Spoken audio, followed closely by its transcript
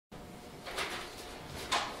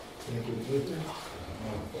Thank you.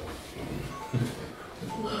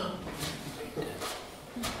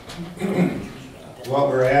 What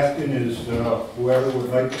we're asking is whoever would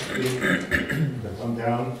like to speak to come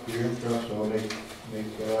down here in front, so make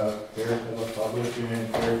fair to the public and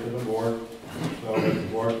fair to the board, so that the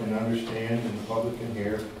board can understand and the public can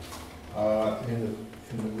hear.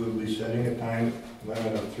 We'll be setting a time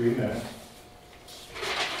limit of 3 minutes.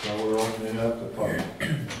 So we're opening up the public.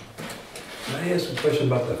 Can I ask a question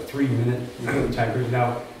about the 3-minute time period?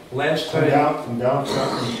 Now, last time... Come down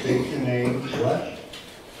front and state your name. What?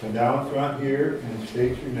 Come down front here and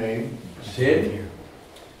state your name. Sid?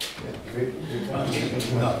 Right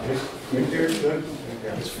there, good.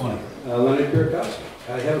 It's funny. Leonard Kirkhouse.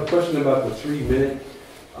 I have a question about the 3-minute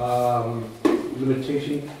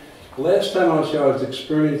limitation. Last time I was here, I was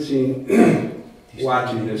experiencing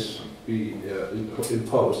watching this be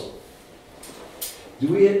imposed. Do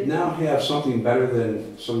we now have something better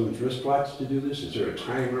than someone's wristwatch to do this? Is there a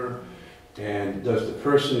timer? And does the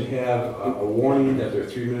person have a warning that their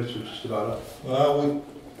 3 minutes are just about up? Well,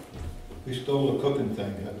 we stole the cooking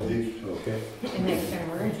thing, I believe. Okay. And next time,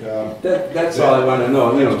 That's all I want to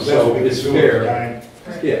know, you know, so it's fair.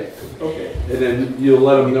 Yeah, okay. And then you'll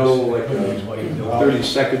let them know like 30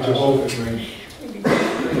 seconds or so?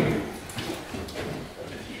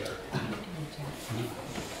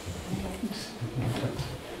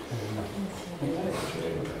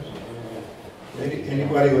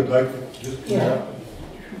 Anybody would like to just come up?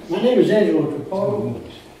 My name is Angelo Tripolo.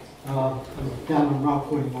 I'm down on Route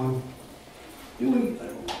 41.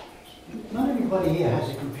 Not everybody here has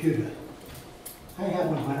a computer. I have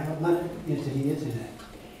one, but I'm not into the internet.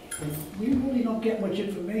 And we really don't get much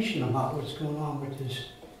information about what's going on with this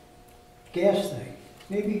gas thing.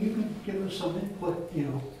 Maybe you can give us some input, you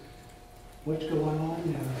know, what's going on,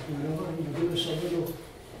 whatever, you give us a little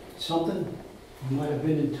something. You might have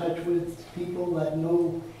been in touch with people that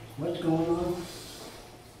know what's going on.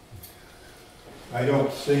 I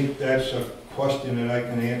don't think that's a question that I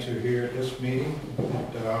can answer here at this meeting.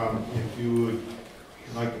 If you would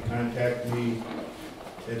like to contact me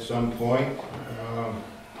at some point,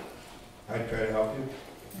 I'd try to help you.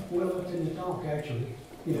 Well, it's in the dark, actually,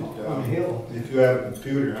 you know, on the hill. If you have a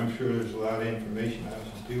computer, I'm sure there's a lot of information on a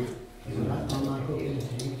computer. I'm not hooked into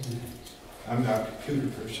the internet. I'm not a computer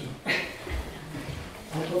person.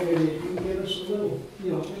 I told you that you can give us a little,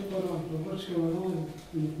 you know, input on what's going on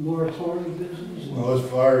in moratorium business. Well, as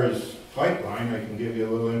far as pipeline, I can give you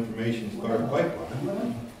a little information as far as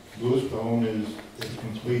pipeline. Bluestone is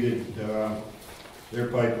completed their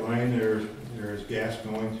pipeline. There's gas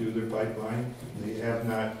going through their pipeline. They have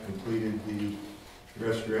not completed the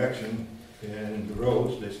restoration and the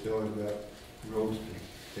roads. They still have got roads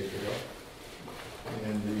to take care of.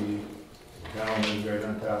 And the town is right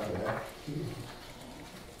on top of that.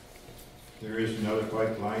 There is another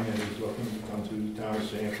pipeline that is looking to come through the town of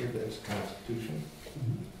Sanford, that's Constitution.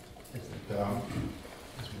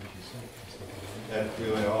 That's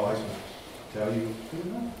really all I can tell you.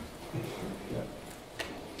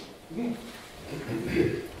 Okay.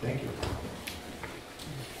 Thank you.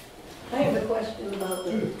 I have a question about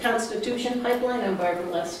the Constitution pipeline. I'm Barbara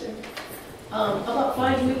Lester. About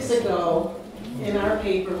 5 weeks ago, in our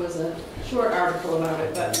paper was a short article about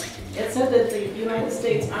it, but it said that the United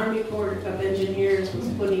States Army Corps of Engineers was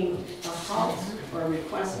putting a halt or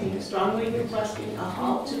strongly requesting a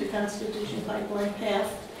halt to the Constitution pipeline path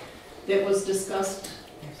that was discussed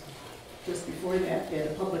just before that at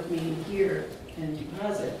a public meeting here in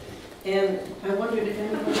Deposit. And I wondered if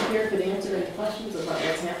anyone here could answer any questions about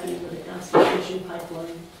what's happening with the Constitution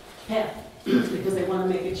pipeline path, because they want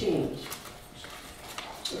to make a change.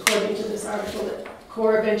 According to this article, the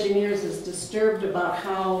Corps of Engineers is disturbed about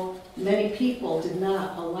how many people did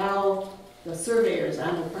not allow the surveyors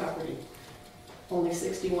on the property. Only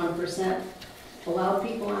 61% allowed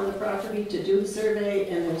people on the property to do the survey,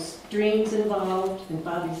 and there's streams involved and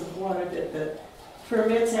bodies of water that the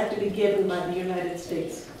permits have to be given by the United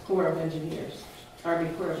States Corps of Engineers, Army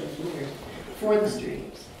Corps of Engineers, for the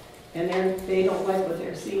streams. And they don't like what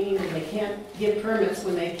they're seeing, and they can't give permits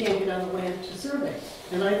when they can't get on the land to survey.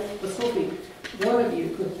 And I was hoping one of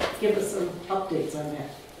you could give us some updates on that.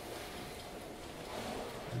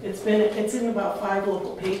 It's in about 5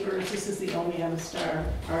 local papers. This is the Omiana Star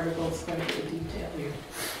article. It's going to get the detail here.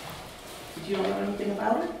 Did you know anything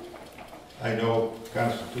about it? I know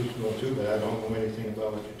constitutional too, but I don't know anything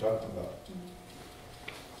about what you're talking about.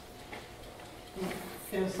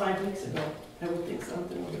 It was 5 weeks ago. I would think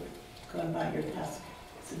something would have gone by your desk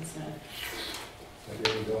since then. I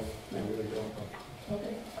really don't. I really don't know.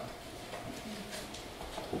 Okay.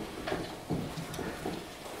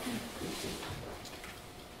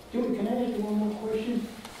 Julie, can I ask you one more question?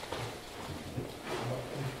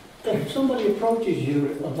 If somebody approaches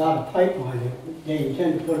you about a pipeline that they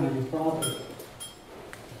intend to put on your property,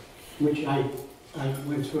 which I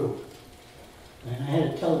went through, and I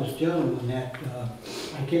had to tell this gentleman that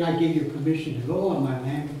I cannot give you permission to go on my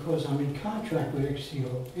land because I'm in contract with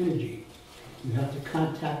XCO Energy. You have to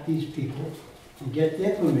contact these people and get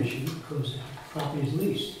their permission because the property is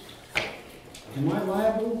leased. Am I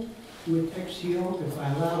liable with XCO if I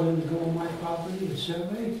allow them to go on my property to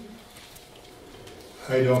survey?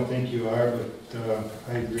 I don't think you are, but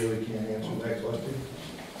I really can't answer that question.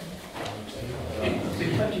 It's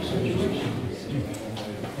a touchy situation.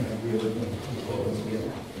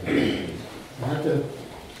 I have to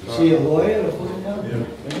see a lawyer to find out? Yeah.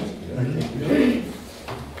 I think you should.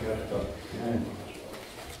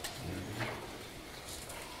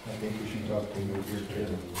 I think you should talk to your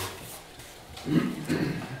attorney.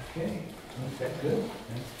 Okay, okay, good.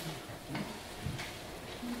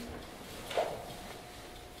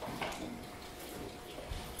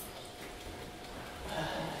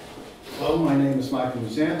 Hello, my name is Michael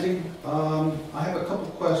Musanti. I have a couple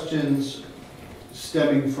of questions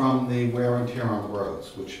stemming from the wear and tear on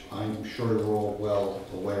roads, which I'm sure you're all well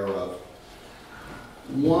aware of.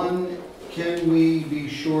 One, can we be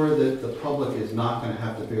sure that the public is not going to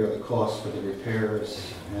have to bear the cost for the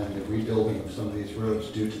repairs and the rebuilding of some of these roads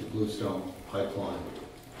due to the Bluestone pipeline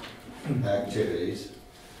activities?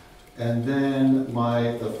 And then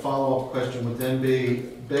the follow-up question would then be,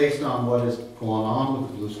 based on what has gone on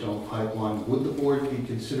with the Bluestone pipeline, would the board be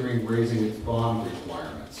considering raising its bond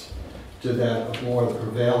requirements to that of more the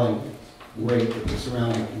prevailing rate that the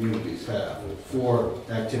surrounding communities have for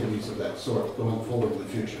activities of that sort going forward in the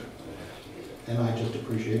future? And I just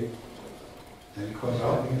appreciate any questions.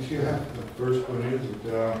 Well, the first one is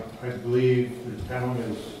that I believe the town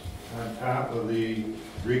is on top of the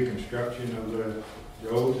reconstruction of the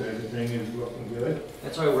roads. Everything is looking good.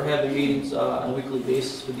 That's why we're having meetings on a weekly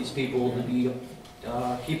basis with these people to be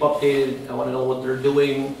keep updated. I want to know what they're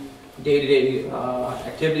doing, day-to-day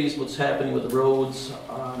activities, what's happening with the roads.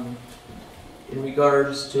 In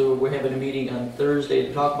regards to, we're having a meeting on Thursday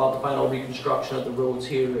to talk about the final reconstruction of the roads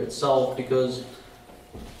here itself, because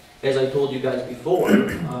as I told you guys before,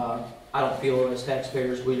 I don't feel as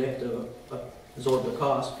taxpayers we'd have to absorb the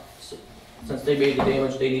cost. Since they made the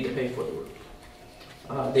damage, they need to pay for the work.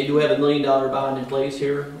 They do have $1 million bond in place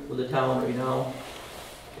here with the town right now.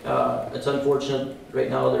 It's unfortunate right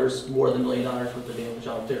now there's more than $1 million worth of damage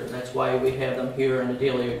out there. That's why we have them here on a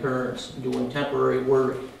daily occurrence doing temporary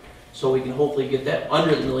work, so we can hopefully get that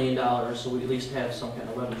under the $1 million, so we at least have some kind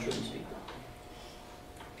of revenue for these people.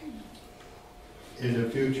 In the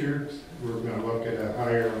future, we're going to look at a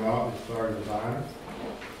higher amount as far as the bond.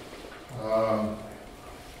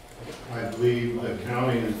 I believe the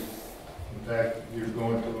county is, in fact, you're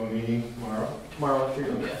going to a meeting tomorrow. Tomorrow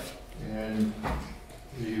afternoon, yeah. And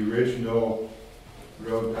the original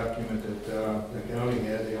road document that the county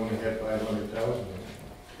had, they only had 500,000.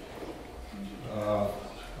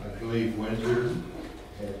 I believe Windsor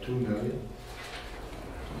had 2 million.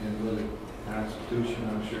 And with the Constitution,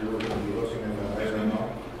 I'm sure we're going to be looking at a higher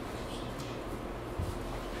amount.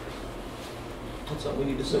 That's something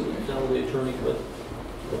we need to sit with the attorney with.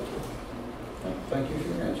 Thank you for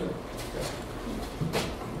your answer.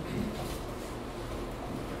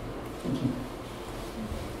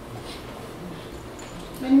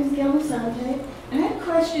 My name is Gail Musante, and I had a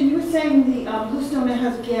question. You were saying the Bluestone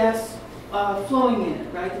has gas flowing in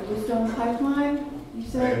it, right? The Bluestone pipeline, you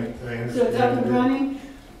said? I understand. So it's up and running.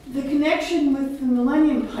 The connection with the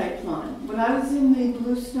Millennium Pipeline, when I was in the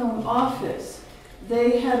Bluestone office,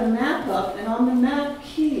 they had a map up, and on the map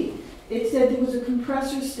key, it said there was a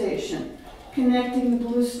compressor station connecting the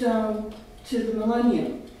Bluestone to the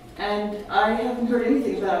Millennium. And I haven't heard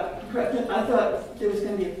anything about, I thought there was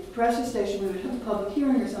going to be a compressor station, we would have a public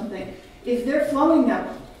hearing or something. If they're flowing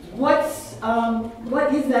now, what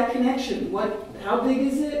is that connection? How big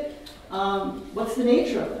is it? What's the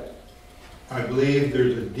nature of it? I believe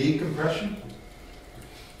there's a decompression.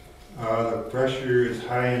 The pressure is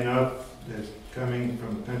high enough that's coming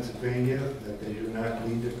from Pennsylvania that they do not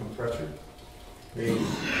need the compressor. They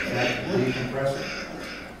have to decompress it.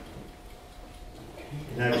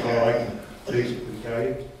 And that's all I can basically tell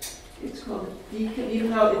you. It's called even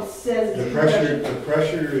though it says The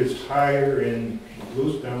pressure is higher in the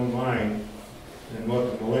Bluestone line than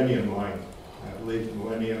what the Millennium line. I believe the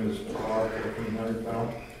Millennium is 1,200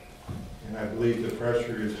 pounds. And I believe the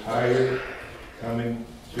pressure is higher coming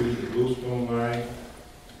through the Bluestone line.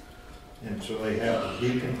 And so they have to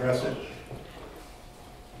decompress it,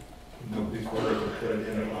 before they can put it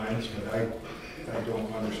in the lines. But I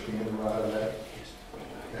don't understand a lot of that.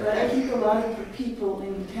 But I think a lot of the people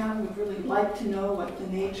in town would really like to know what the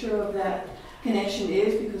nature of that connection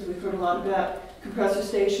is, because we've heard a lot about compressor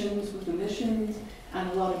stations with emissions and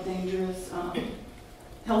a lot of dangerous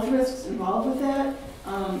health risks involved with that.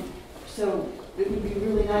 So it would be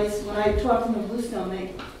really nice, when I talked to them in Bluestone,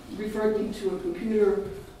 they referred me to a computer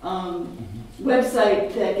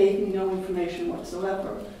website that gave me no information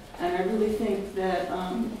whatsoever. And I really think that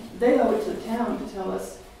they owe it to the town to tell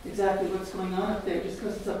us exactly what's going on up there. Just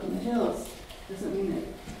because it's up in the hills doesn't mean it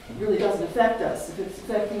really doesn't affect us. If it's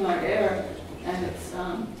affecting our air and it's,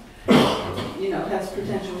 has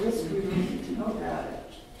potential risk, we really need to know about it.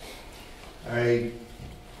 I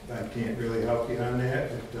can't really help you on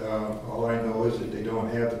that, but all I know is that they don't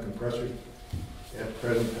have the compressors at the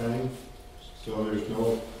present time, so there's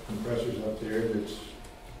no compressors up there that's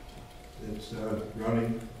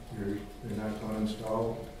running. They're not going to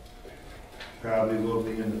install. Probably will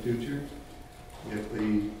be in the future. If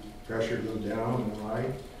the pressure goes down and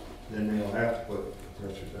high, then they'll have to put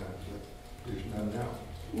compressors on, but there's none now.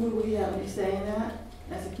 Will we have any say in that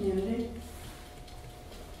as a community?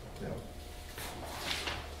 No.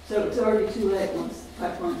 So it's already too late once the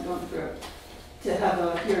pipeline's gone through to have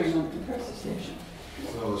a hearing on the compressor station.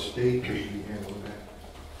 Well, the state could be handling that.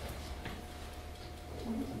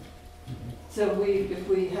 So if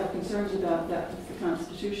we have concerns about that with the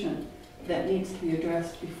Constitution, that needs to be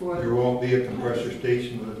addressed before. There won't be a compressor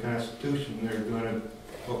station with a Constitution. They're going to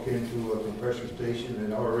hook into a compressor station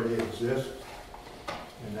that already exists,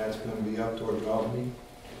 and that's going to be up towards Albany.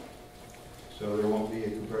 So there won't be a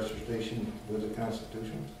compressor station with a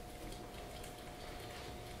Constitution.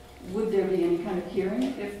 Would there be any kind of hearing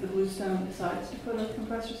if the Bluestone decides to put a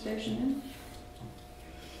compressor station in?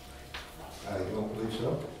 I don't believe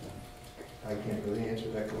so. I can't really answer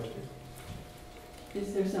that question.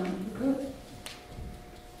 Is there someone who could?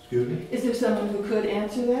 Excuse me? Is there someone who could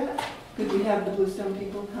answer that? Could we have the Bluestone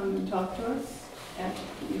people come and talk to us at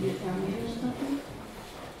maybe a town meeting or something?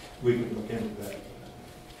 We can look into that.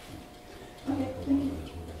 Okay, thank you.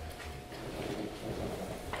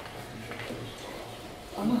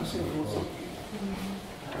 I'm not saying what's up.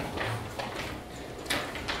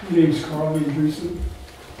 My name's Carl Andreessen.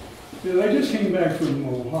 Yeah, I just came back from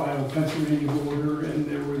Ohio, Pennsylvania border, and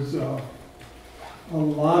there was a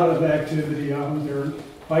lot of activity out there.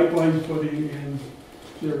 Pipelines putting in,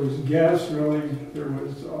 there was gas drilling, there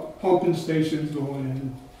was pumping stations going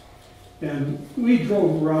in. And we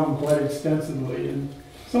drove around quite extensively, and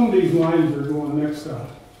some of these lines are going next to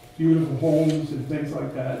beautiful homes and things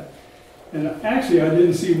like that. And actually, I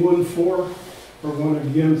didn't see one for or one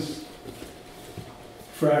against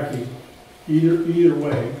fracking, either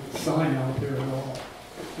way, sign out there at all.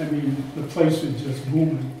 I mean, the place was just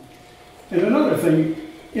booming. And another thing,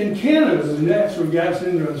 in Canada, the natural gas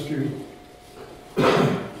industry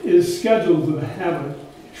is scheduled to have $1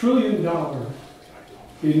 trillion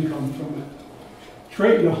income from it,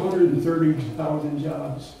 creating 130,000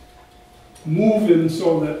 jobs, moving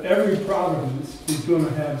so that every province is going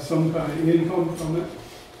to have some kind of income from it.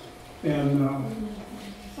 And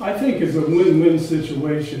I think it's a win-win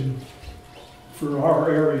situation for our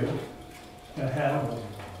area to have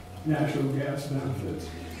natural gas benefits.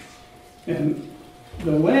 And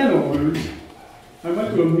the landowners, I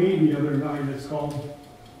went to a meeting the other night, it's called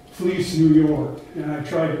Police New York, and I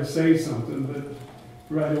tried to say something, but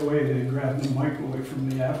right away they grabbed the mic away from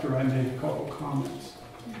me after I made a couple comments.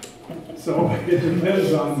 So it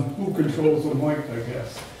depends on who controls the mic, I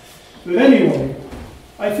guess. But anyway,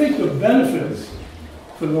 I think the benefits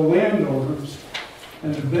for the landowners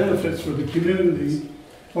and the benefits for the community,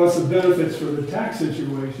 plus the benefits for the tax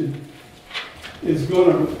situation, is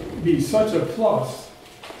going to be such a plus.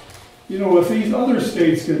 You know, if these other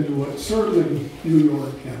states can do it, certainly New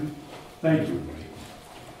York can. Thank you.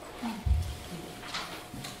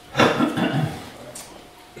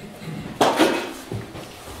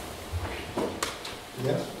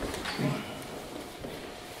 Yes?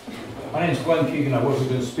 My name's Glenn Keegan. I wasn't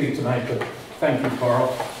going to speak tonight, but thank you,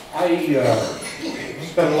 Carl. I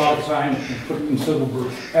spent a lot of time and put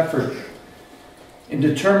considerable effort in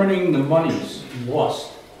determining the monies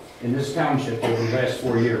lost in this township over the last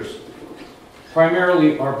 4 years.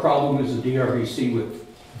 Primarily, our problem is the DRVC with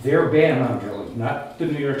their ban on drilling, not the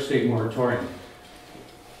New York State moratorium.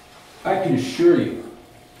 I can assure you,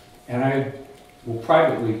 and I will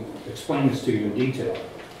privately explain this to you in detail,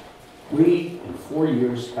 we, in 4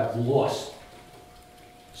 years, have lost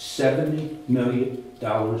 $70 million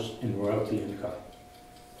in royalty income.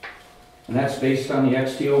 And that's based on the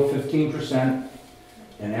XTO 15%,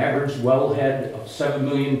 an average wellhead of 7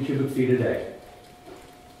 million cubic feet a day.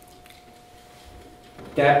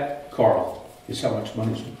 That, Carl, is how much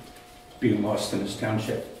money is being lost in this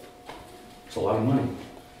township. It's a lot of money.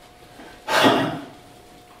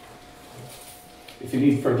 If you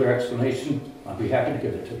need further explanation, I'll be happy to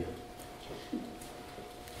give it to you.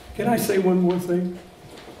 Can I say one more thing?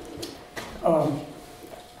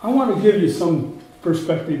 I want to give you some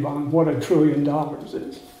perspective on what $1 trillion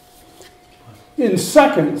is. In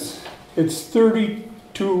seconds, it's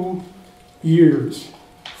 32 years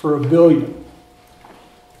for $1 billion.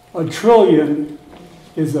 $1 trillion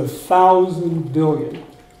is 1,000 billion.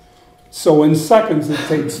 So in seconds, it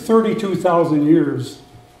takes 32,000 years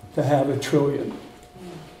to have $1 trillion.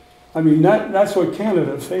 I mean, that's what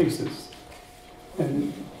Canada faces.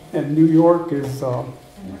 And New York has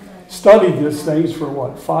studied these things for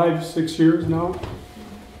what, 5, 6 years now?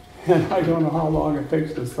 And I don't know how long it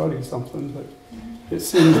takes to study something, but it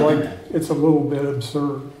seems like it's a little bit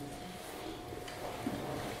absurd.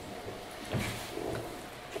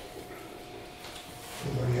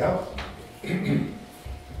 Anybody else?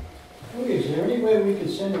 Okay, is there any way we could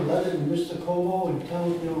send a letter to Mr. Como and tell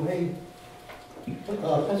him, you know, hey,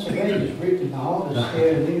 Pennsylvania's reaping the harvest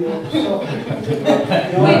here and leave all the stuff.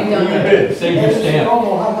 You know, Save your Mr. stamp.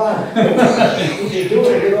 Como, how about it? If you do it,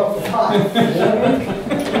 get off the pot. You know what I mean?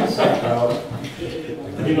 That's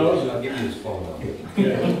it. He knows, I'll give you his phone number.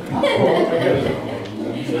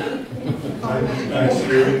 I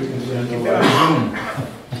sure you can send a letter.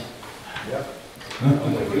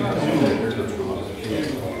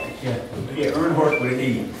 Yeah, Earnhardt would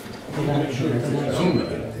need.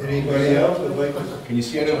 Anybody else would like to? Can you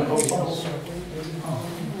see any of the profiles?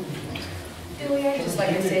 Julie, I'd just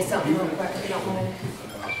like to say something real quick, if you don't mind.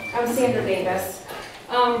 I'm Sandra Davis.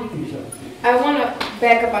 I want to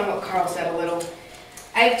back up on what Carl said a little.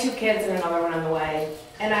 I have 2 kids and another one on the way,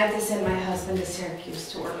 and I have to send my husband to Syracuse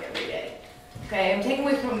to work every day. Okay, I'm taking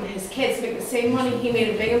away from his kids to make the same money he made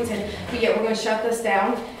in Binghamton, but yet we're going to shut this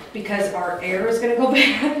down because our air is going to go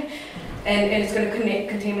bad, and it's going to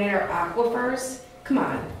contaminate our aquifers. Come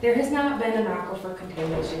on, there has not been an aquifer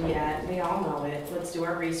contamination yet. We all know it. Let's do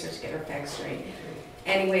our research, get our facts straight.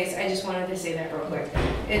 Anyways, I just wanted to say that real quick.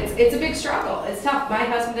 It's a big struggle. It's tough. My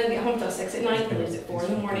husband doesn't get home till 6 at night. He leaves at 4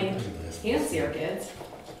 in the morning. He doesn't see our kids.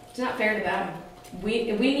 It's not fair to them.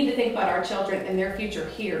 We need to think about our children and their future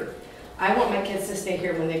here. I want my kids to stay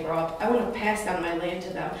here when they grow up. I want to pass down my land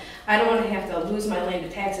to them. I don't want to have to lose my land to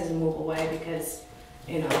taxes and move away because,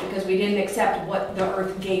 you know, because we didn't accept what the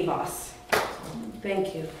earth gave us.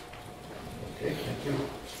 Thank you. Okay, thank you.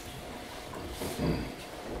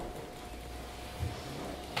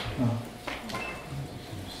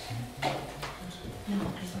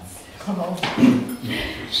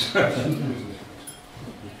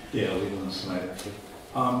 Yeah, leave on the slide.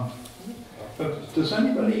 But does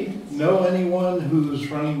anybody know anyone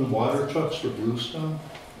who's running the water trucks for Bluestone?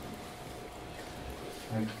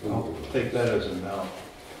 I'll take that as a no.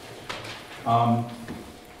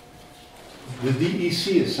 The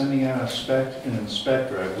DEC is sending out an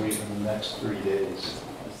inspector, I believe, in the next 3 days.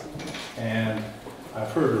 And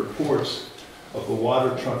I've heard reports of the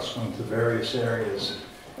water trucks going to various areas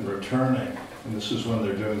and returning, and this is when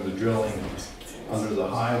they're doing the drilling under the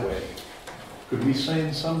highway. Could we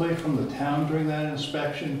send somebody from the town during that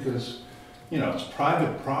inspection? Because, you know, it's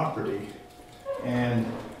private property, and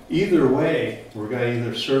either way, we're going to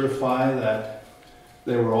either certify that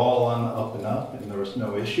they were all on the up and up and there was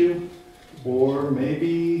no issue, or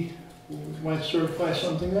maybe we might certify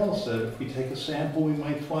something else, that if we take a sample, we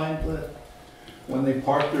might find that when they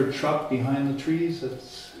park their truck behind the trees,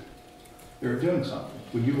 they're doing something.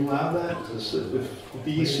 Would you allow that? If the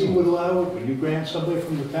DEC would allow it, would you grant somebody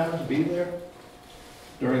from the town to be there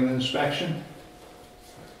during the inspection?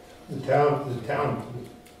 The town,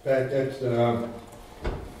 that's,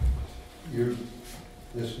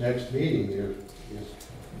 this next meeting,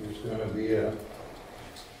 there's gonna be a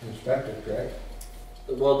inspector, correct?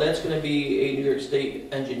 Well, that's going to be a New York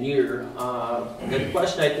State engineer. The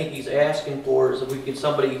question I think he's asking for is if we get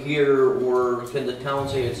somebody here, or can the town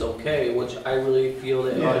say it's okay, which I really feel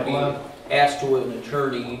that ought to be asked to an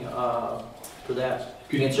attorney for that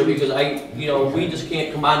answer, because we just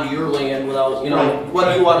can't come onto your land without,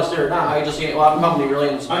 whether you want to say or not, I just can't, well, I'm coming to your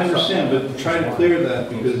land. I understand, but try to clear that,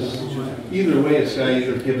 because either way, it's got to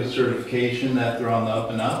either give a certification that they're on the up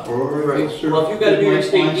and up, or Right. it's Well, if you've got a New York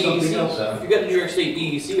State find something DEC, else out. if you've got a New York State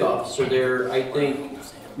DEC officer there, I think.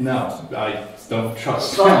 No, I don't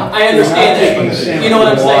trust So, them. I understand Taking that. a sample You know what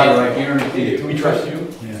I'm of water, saying? I guarantee you. We trust you.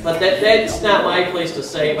 But that's not my place to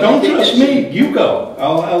say. But I Don't think trust me, you go.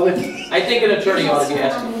 I'll let you. I think an attorney ought to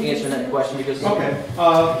be answering that question because. Okay.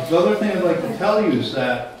 The other thing I'd like to tell you is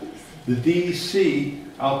that the DEC,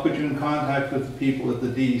 I'll put you in contact with the people at the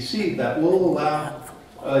DEC that will allow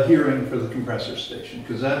a hearing for the compressor station,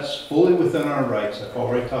 because that's fully within our rights. I've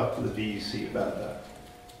already talked to the DEC about that.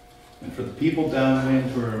 And for the people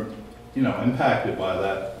downwind who are, you know, impacted by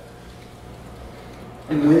that,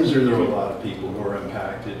 in Windsor there were a lot of people who were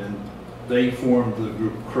impacted, and they formed the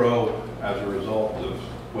group Crow as a result of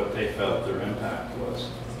what they felt their impact was.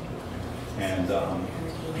 And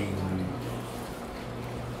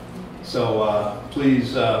so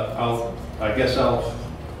please, I guess I'll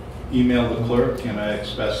email the clerk, and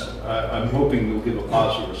I'm hoping you'll give a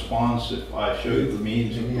positive response if I show you the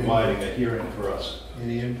means of providing a hearing for us.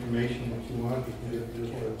 Any information that you want, you can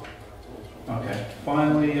give it. Okay.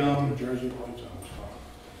 Finally,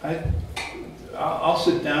 I'll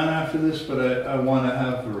sit down after this, but I want to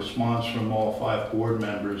have a response from all 5 board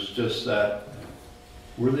members, just that,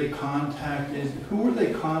 were they contacted, who were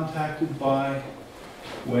they contacted by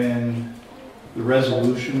when the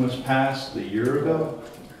resolution was passed a year ago?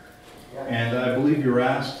 And I believe you were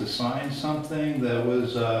asked to sign something that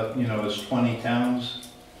was, you know, as 20 towns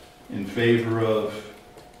in favor of,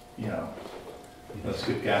 you know, let's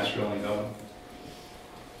get gas drilling going.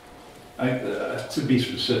 To be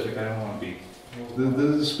specific, I don't want to be,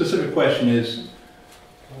 the specific question is,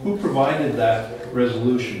 who provided that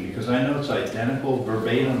resolution? Because I know it's identical,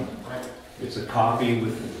 verbatim. It's a copy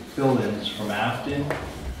with fill-ins from Afton,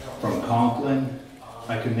 from Conklin.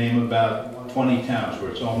 I could name about 20 towns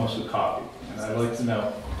where it's almost a copy. And I'd like to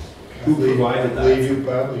know who provided that. I believe you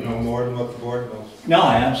probably know more than what the board knows. No,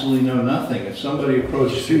 I absolutely know nothing. If somebody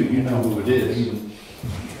approaches you, you know who it is.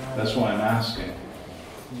 That's why I'm asking.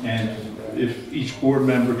 And if each board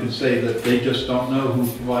member could say that they just don't know who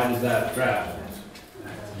provided that draft,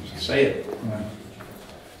 say it.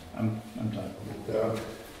 I'm done.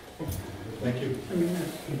 Thank you.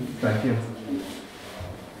 Thank you.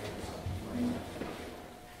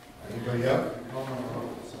 Anybody else?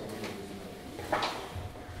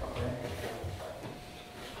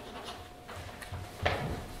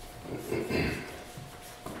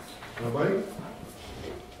 Nobody?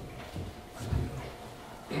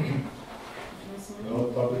 No,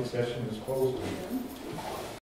 public session is closed.